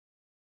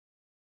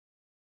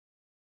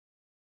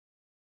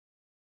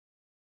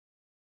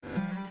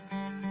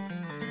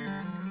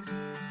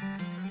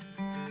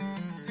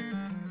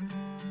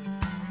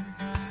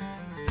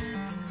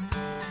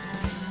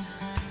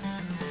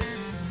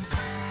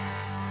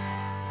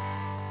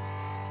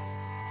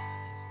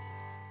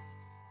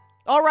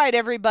All right,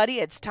 everybody,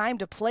 it's time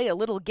to play a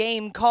little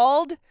game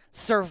called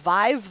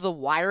Survive the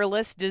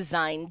Wireless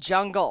Design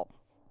Jungle.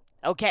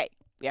 Okay,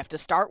 we have to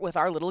start with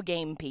our little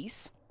game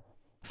piece.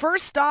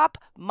 First stop,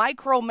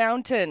 Micro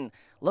Mountain.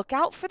 Look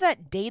out for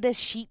that data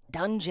sheet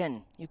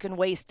dungeon. You can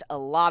waste a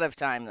lot of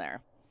time there.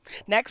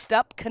 Next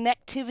up,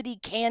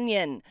 Connectivity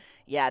Canyon.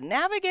 Yeah,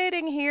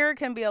 navigating here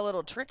can be a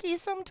little tricky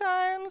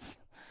sometimes.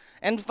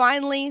 And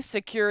finally,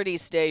 Security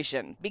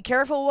Station. Be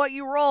careful what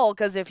you roll,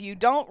 because if you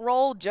don't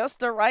roll just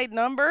the right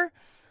number,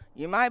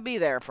 you might be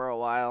there for a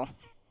while.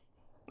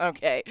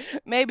 Okay,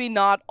 maybe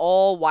not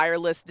all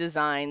wireless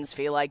designs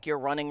feel like you're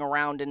running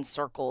around in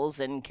circles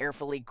in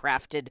carefully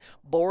crafted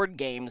board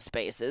game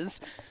spaces.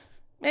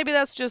 Maybe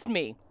that's just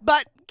me.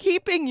 But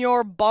keeping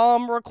your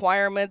BOM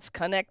requirements,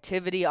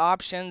 connectivity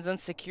options, and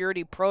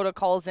security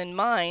protocols in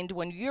mind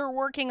when you're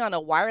working on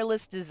a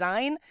wireless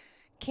design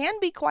can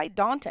be quite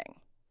daunting.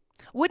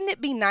 Wouldn't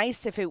it be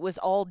nice if it was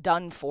all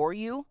done for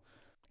you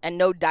and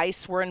no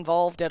dice were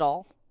involved at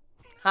all?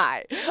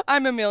 Hi,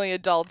 I'm Amelia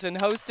Dalton,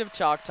 host of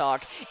Chalk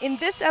Talk. In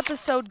this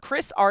episode,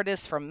 Chris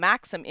Artis from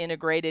Maxim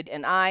Integrated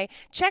and I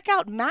check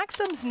out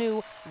Maxim's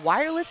new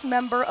wireless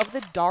member of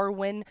the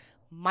DARWIN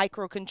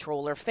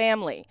microcontroller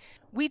family.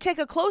 We take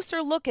a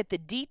closer look at the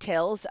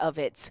details of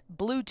its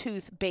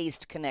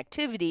Bluetooth-based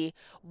connectivity,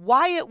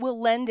 why it will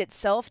lend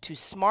itself to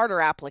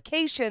smarter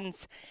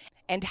applications,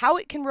 and how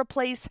it can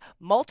replace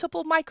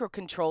multiple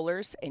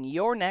microcontrollers in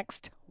your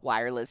next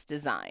wireless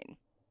design.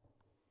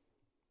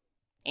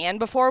 And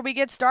before we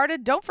get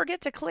started, don't forget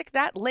to click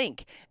that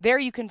link. There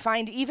you can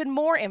find even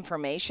more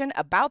information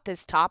about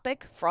this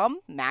topic from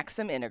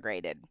Maxim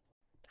Integrated.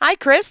 Hi,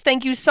 Chris.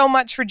 Thank you so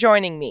much for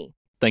joining me.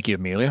 Thank you,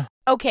 Amelia.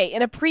 Okay,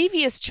 in a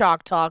previous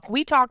Chalk Talk,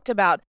 we talked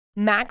about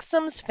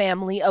Maxim's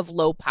family of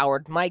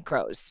low-powered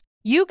micros.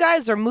 You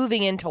guys are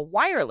moving into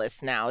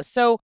wireless now,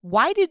 so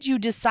why did you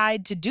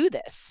decide to do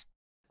this?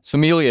 So,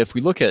 Amelia, if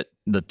we look at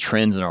the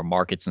trends in our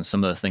markets and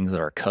some of the things that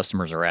our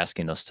customers are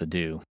asking us to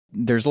do,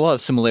 there's a lot of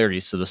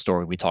similarities to the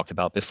story we talked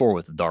about before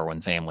with the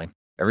DARWIN family.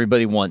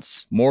 Everybody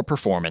wants more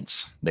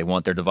performance. They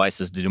want their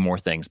devices to do more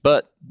things,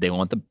 but they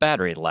want the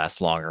battery to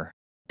last longer.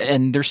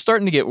 And they're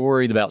starting to get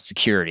worried about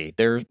security.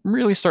 They're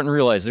really starting to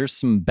realize there's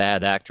some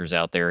bad actors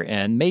out there,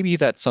 and maybe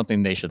that's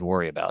something they should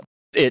worry about.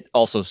 It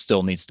also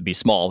still needs to be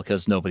small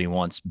because nobody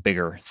wants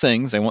bigger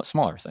things. They want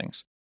smaller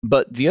things.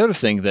 But the other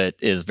thing that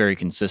is very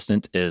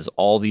consistent is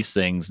all these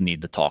things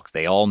need to talk.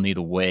 They all need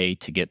a way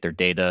to get their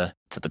data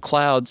to the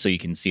cloud so you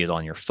can see it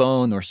on your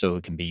phone or so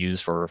it can be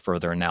used for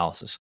further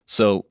analysis.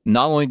 So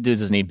not only does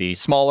it need to be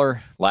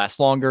smaller, last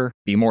longer,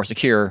 be more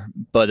secure,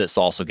 but it's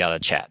also got to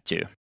chat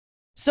too.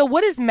 So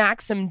what is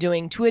Maxim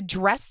doing to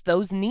address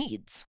those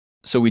needs?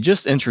 So we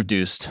just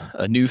introduced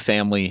a new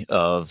family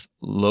of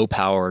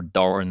low-power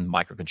DARWIN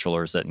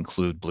microcontrollers that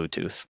include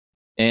Bluetooth.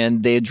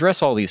 And they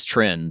address all these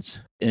trends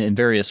in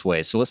various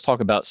ways. So let's talk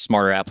about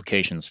smarter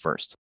applications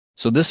first.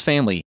 So this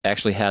family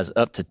actually has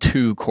up to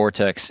 2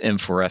 Cortex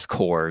M4F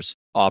cores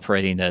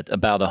operating at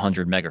about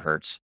 100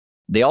 megahertz.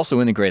 They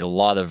also integrate a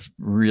lot of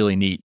really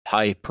neat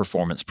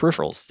high-performance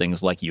peripherals,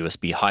 things like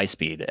USB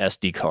high-speed,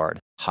 SD card,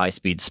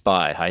 high-speed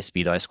SPI,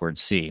 high-speed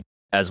I2C,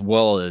 as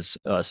well as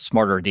a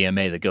smarter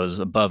DMA that goes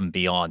above and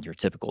beyond your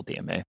typical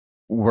DMA.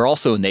 We're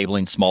also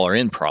enabling smaller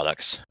end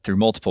products through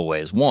multiple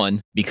ways. One,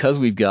 because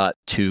we've got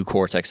 2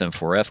 Cortex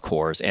M4F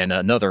cores and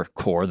another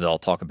core that I'll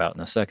talk about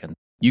in a second,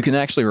 you can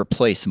actually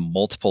replace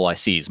multiple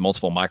ICs,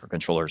 multiple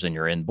microcontrollers in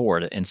your end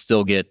board and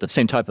still get the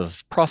same type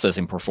of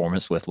processing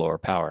performance with lower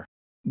power.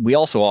 We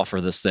also offer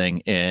this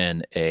thing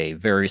in a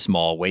very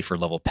small wafer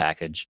level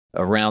package,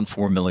 around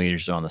 4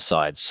 millimeters on the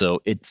side,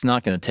 so it's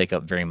not going to take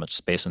up very much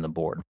space on the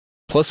board.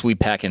 Plus, we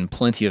pack in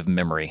plenty of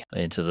memory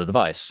into the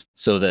device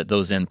so that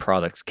those end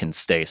products can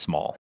stay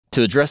small.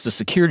 To address the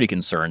security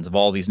concerns of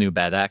all these new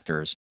bad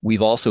actors,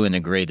 we've also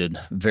integrated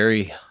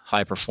very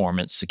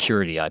high-performance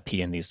security IP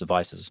in these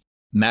devices.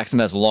 Maxim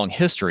has a long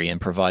history in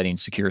providing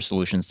secure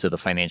solutions to the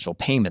financial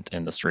payment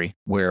industry,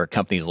 where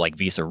companies like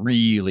Visa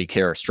really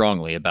care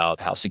strongly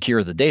about how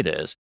secure the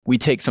data is. We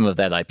take some of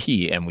that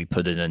IP and we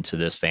put it into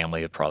this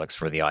family of products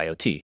for the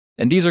IoT.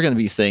 And these are going to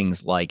be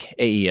things like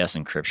AES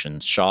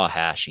encryption, SHA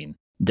hashing,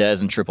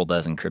 DES and triple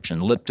DES encryption,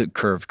 elliptic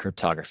curve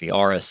cryptography,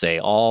 RSA,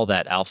 all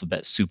that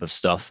alphabet soup of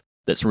stuff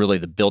that's really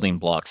the building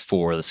blocks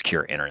for the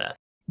secure internet.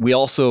 We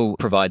also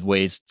provide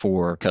ways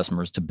for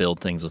customers to build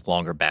things with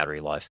longer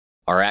battery life.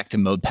 Our active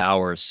mode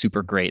power is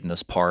super great in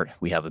this part.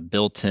 We have a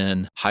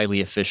built-in,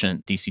 highly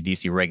efficient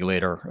DC-DC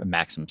regulator,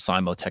 Maxim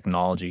SIMO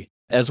technology,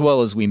 as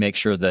well as we make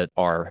sure that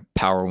our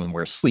power when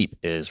we're asleep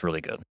is really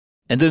good.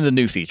 And then the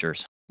new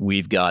features.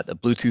 We've got a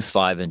Bluetooth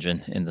 5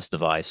 engine in this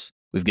device.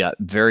 We've got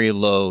very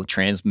low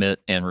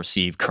transmit and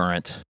receive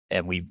current,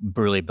 and we've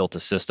really built a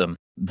system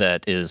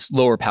that is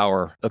lower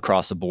power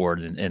across the board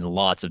in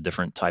lots of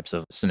different types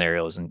of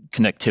scenarios and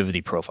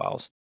connectivity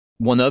profiles.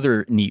 One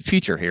other neat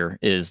feature here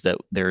is that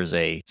there's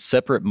a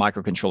separate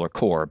microcontroller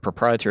core, a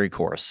proprietary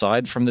core,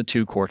 aside from the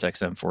 2 Cortex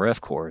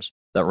M4F cores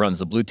that runs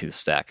the Bluetooth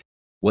stack.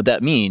 What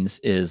that means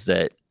is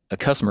that a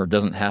customer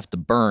doesn't have to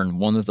burn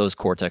one of those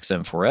Cortex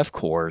M4F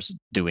cores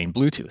doing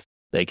Bluetooth.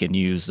 They can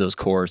use those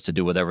cores to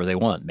do whatever they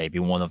want. Maybe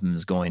one of them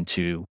is going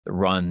to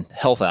run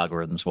health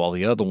algorithms while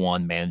the other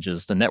one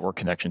manages the network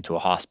connection to a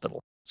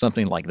hospital,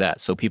 something like that.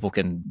 So people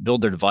can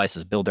build their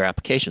devices, build their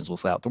applications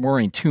without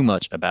worrying too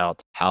much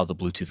about how the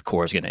Bluetooth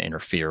core is going to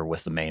interfere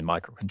with the main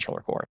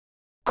microcontroller core.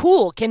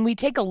 Cool. Can we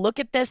take a look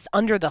at this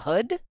under the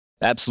hood?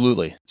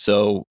 Absolutely.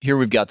 So here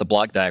we've got the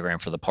block diagram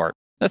for the part.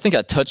 I think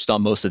I touched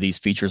on most of these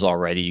features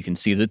already. You can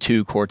see the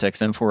two Cortex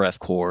M4F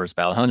cores,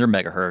 about 100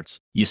 megahertz.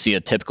 You see a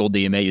typical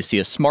DMA. You see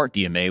a smart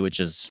DMA, which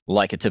is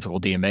like a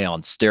typical DMA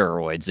on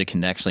steroids. It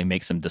can actually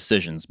make some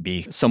decisions,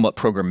 be somewhat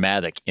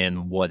programmatic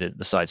in what it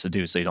decides to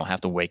do, so you don't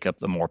have to wake up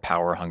the more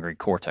power-hungry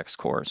Cortex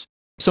cores.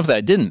 Something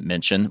I didn't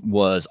mention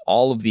was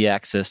all of the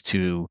access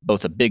to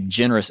both a big,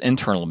 generous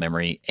internal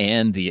memory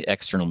and the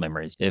external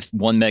memories. If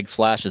 1 meg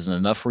flash isn't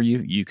enough for you,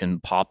 you can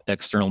pop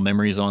external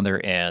memories on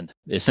there and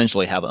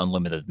essentially have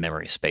unlimited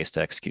memory space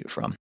to execute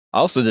from. I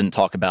also didn't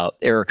talk about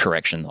error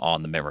correction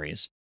on the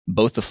memories.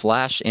 Both the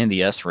flash and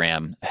the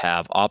SRAM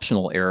have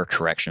optional error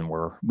correction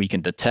where we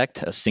can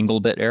detect a single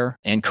bit error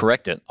and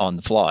correct it on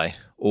the fly,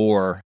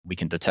 or we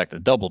can detect a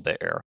double bit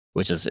error,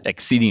 which is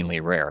exceedingly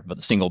rare, but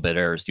the single bit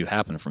errors do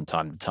happen from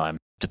time to time,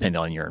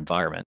 depending on your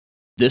environment.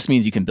 This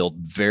means you can build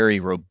very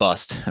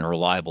robust and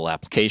reliable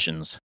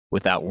applications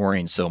without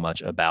worrying so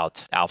much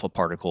about alpha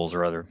particles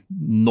or other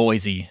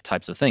noisy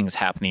types of things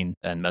happening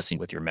and messing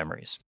with your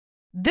memories.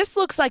 This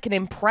looks like an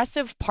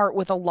impressive part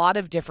with a lot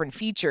of different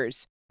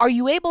features. Are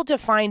you able to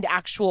find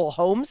actual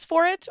homes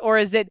for it, or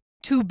is it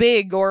too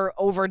big or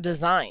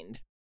over-designed?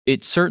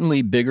 It's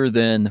certainly bigger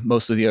than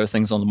most of the other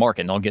things on the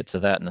market, and I'll get to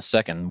that in a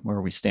second, where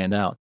we stand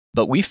out.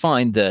 But we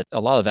find that a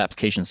lot of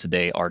applications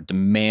today are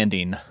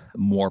demanding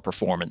more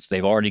performance.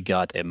 They've already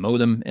got a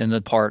modem in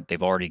the part.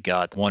 They've already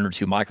got 1 or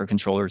 2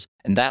 microcontrollers.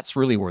 And that's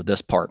really where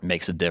this part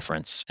makes a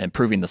difference,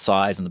 improving the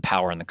size and the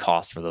power and the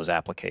cost for those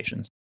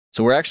applications.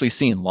 So we're actually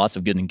seeing lots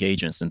of good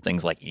engagements in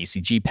things like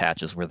ECG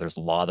patches where there's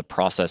a lot of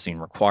processing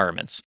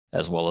requirements,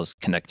 as well as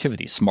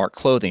connectivity. Smart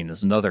clothing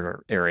is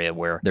another area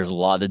where there's a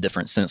lot of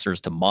different sensors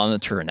to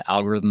monitor and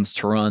algorithms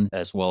to run,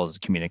 as well as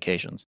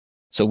communications.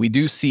 So we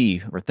do see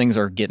where things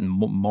are getting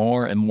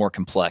more and more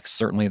complex.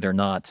 Certainly they're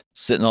not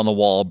sitting on the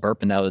wall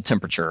burping out the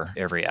temperature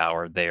every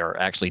hour. They are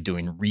actually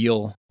doing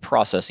real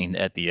processing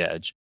at the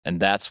edge. And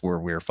that's where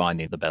we're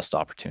finding the best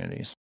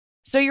opportunities.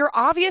 So you're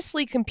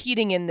obviously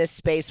competing in this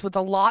space with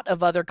a lot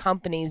of other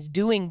companies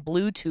doing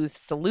Bluetooth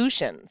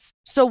solutions.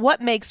 So what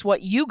makes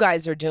what you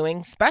guys are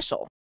doing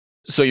special?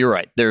 So you're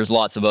right. There's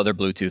lots of other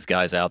Bluetooth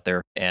guys out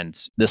there,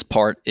 and this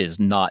part is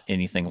not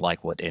anything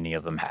like what any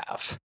of them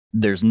have.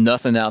 There's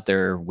nothing out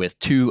there with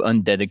 2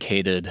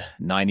 undedicated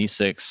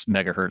 96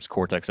 megahertz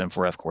Cortex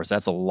M4F cores.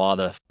 That's a lot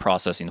of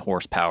processing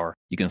horsepower.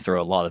 You can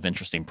throw a lot of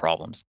interesting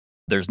problems.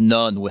 There's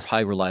none with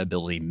high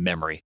reliability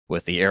memory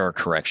with the error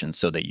correction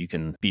so that you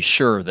can be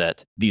sure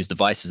that these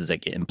devices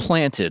that get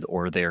implanted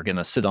or they're going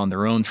to sit on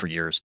their own for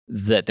years,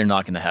 that they're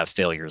not going to have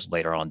failures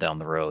later on down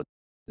the road.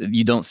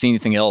 You don't see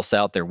anything else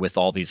out there with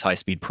all these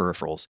high-speed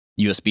peripherals.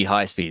 USB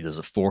high-speed is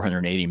a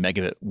 480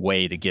 megabit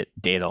way to get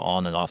data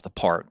on and off the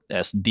part.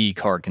 SD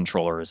card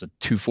controller is a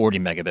 240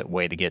 megabit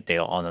way to get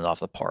data on and off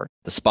the part.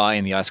 The SPI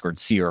and the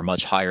I2C are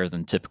much higher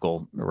than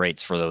typical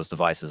rates for those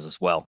devices as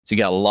well. So you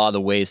got a lot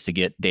of ways to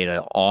get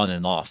data on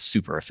and off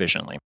super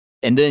efficiently.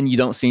 And then you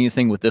don't see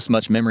anything with this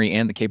much memory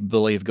and the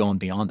capability of going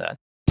beyond that.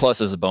 Plus,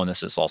 as a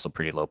bonus, it's also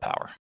pretty low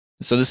power.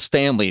 So this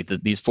family,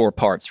 these 4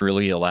 parts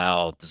really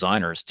allow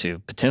designers to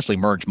potentially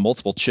merge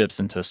multiple chips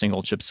into a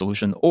single chip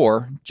solution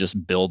or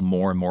just build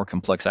more and more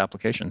complex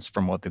applications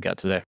from what they've got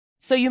today.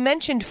 So you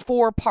mentioned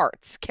 4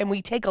 parts. Can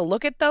we take a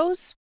look at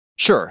those?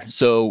 Sure.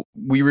 So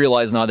we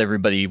realize not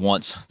everybody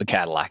wants the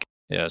Cadillac.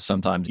 Yeah,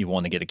 sometimes you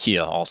want to get a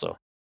Kia also.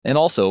 And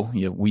also,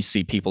 we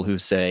see people who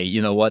say,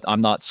 you know what,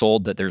 I'm not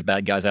sold that there's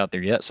bad guys out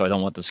there yet, so I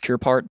don't want the secure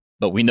part.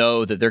 But we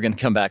know that they're going to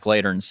come back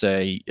later and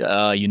say,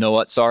 you know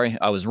what, sorry,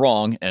 I was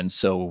wrong. And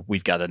so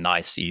we've got a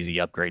nice, easy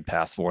upgrade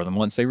path for them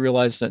once they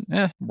realize that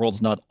the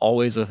world's not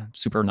always a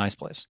super nice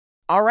place.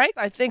 All right,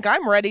 I think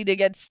I'm ready to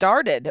get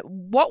started.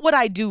 What would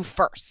I do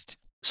first?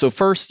 So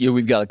first,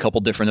 we've got a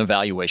couple different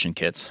evaluation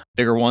kits.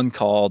 Bigger one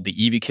called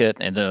the EV kit,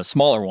 and then a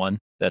smaller one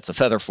that's a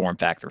feather form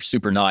factor,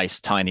 super nice,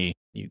 tiny.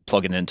 You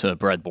plug it into a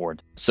breadboard.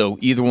 So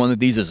either one of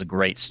these is a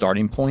great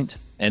starting point.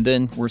 And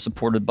then we're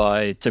supported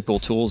by typical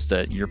tools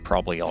that you're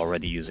probably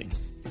already using.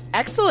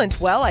 Excellent.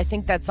 Well, I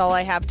think that's all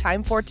I have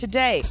time for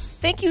today.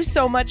 Thank you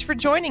so much for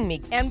joining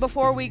me. And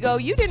before we go,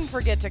 you didn't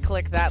forget to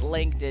click that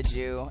link, did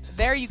you?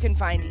 There you can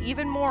find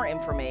even more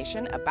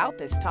information about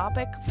this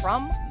topic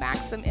from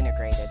Maxim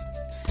Integrated.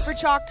 For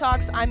Chalk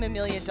Talks, I'm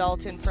Amelia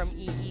Dalton from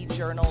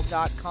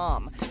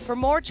eejournal.com. For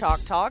more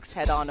Chalk Talks,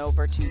 head on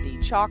over to the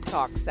Chalk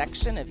Talk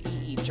section of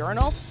EE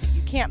Journal.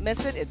 You can't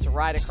miss it, it's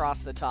right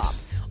across the top.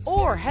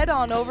 Or head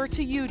on over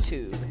to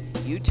YouTube,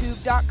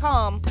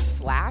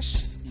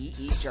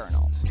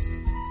 youtube.com/EEJournal.